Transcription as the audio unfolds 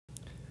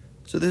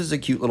So this is a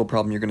cute little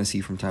problem you're going to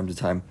see from time to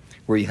time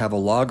where you have a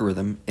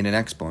logarithm in an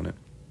exponent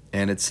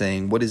and it's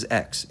saying what is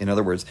x? In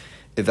other words,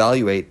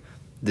 evaluate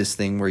this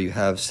thing where you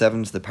have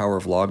 7 to the power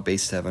of log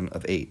base 7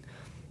 of 8.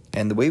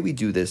 And the way we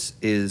do this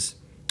is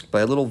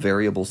by a little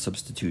variable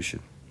substitution.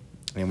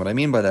 And what I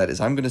mean by that is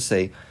I'm going to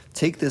say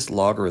take this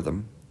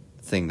logarithm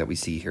thing that we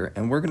see here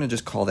and we're going to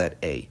just call that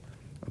a.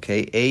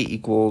 Okay, a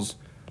equals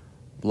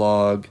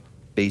log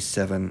base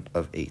 7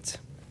 of 8.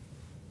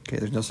 Okay,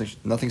 there's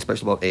nothing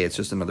special about a, it's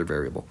just another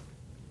variable.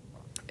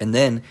 And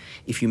then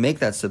if you make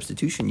that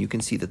substitution, you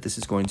can see that this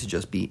is going to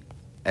just be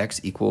x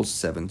equals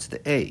 7 to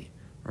the a,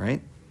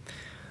 right?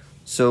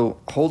 So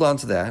hold on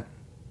to that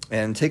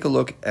and take a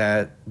look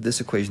at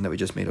this equation that we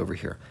just made over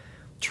here.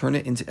 Turn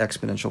it into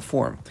exponential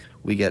form.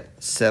 We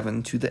get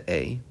 7 to the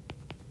a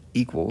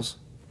equals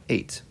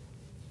 8.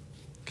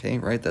 Okay,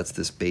 right? That's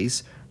this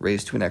base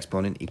raised to an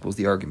exponent equals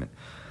the argument.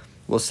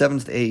 Well, 7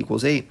 to the a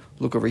equals 8.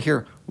 Look over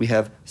here. We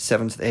have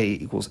 7 to the a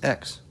equals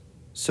x.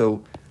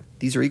 So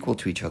these are equal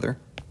to each other,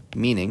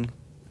 meaning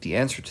the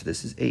answer to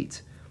this is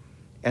 8.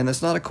 And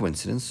that's not a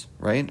coincidence,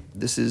 right?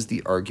 This is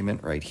the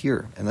argument right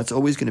here, and that's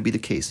always going to be the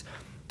case.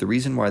 The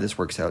reason why this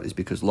works out is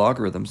because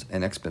logarithms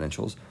and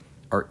exponentials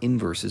are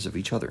inverses of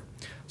each other.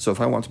 So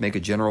if I want to make a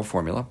general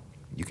formula,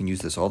 you can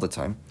use this all the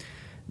time,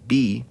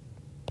 b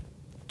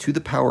to the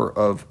power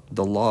of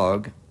the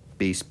log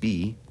base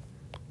b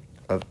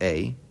of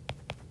a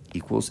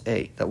equals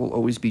a. That will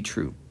always be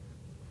true.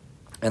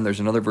 And there's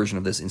another version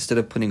of this. Instead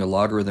of putting a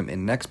logarithm in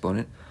an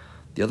exponent,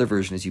 the other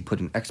version is you put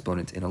an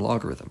exponent in a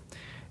logarithm.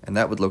 And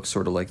that would look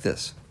sort of like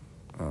this.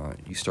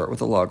 You start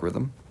with a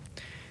logarithm,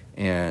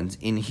 and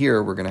in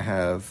here we're going to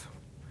have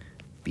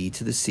b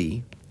to the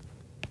c.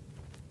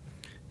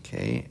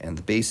 Okay, and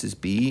the base is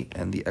b,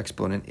 and the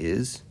exponent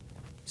is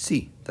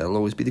c. That'll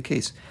always be the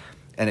case.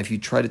 And if you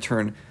try to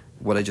turn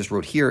what I just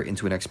wrote here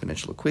into an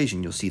exponential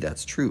equation, you'll see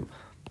that's true.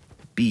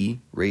 B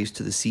raised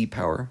to the c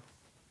power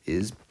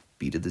is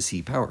b to the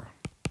c power.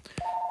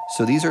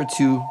 So these are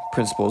two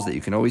principles that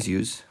you can always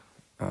use.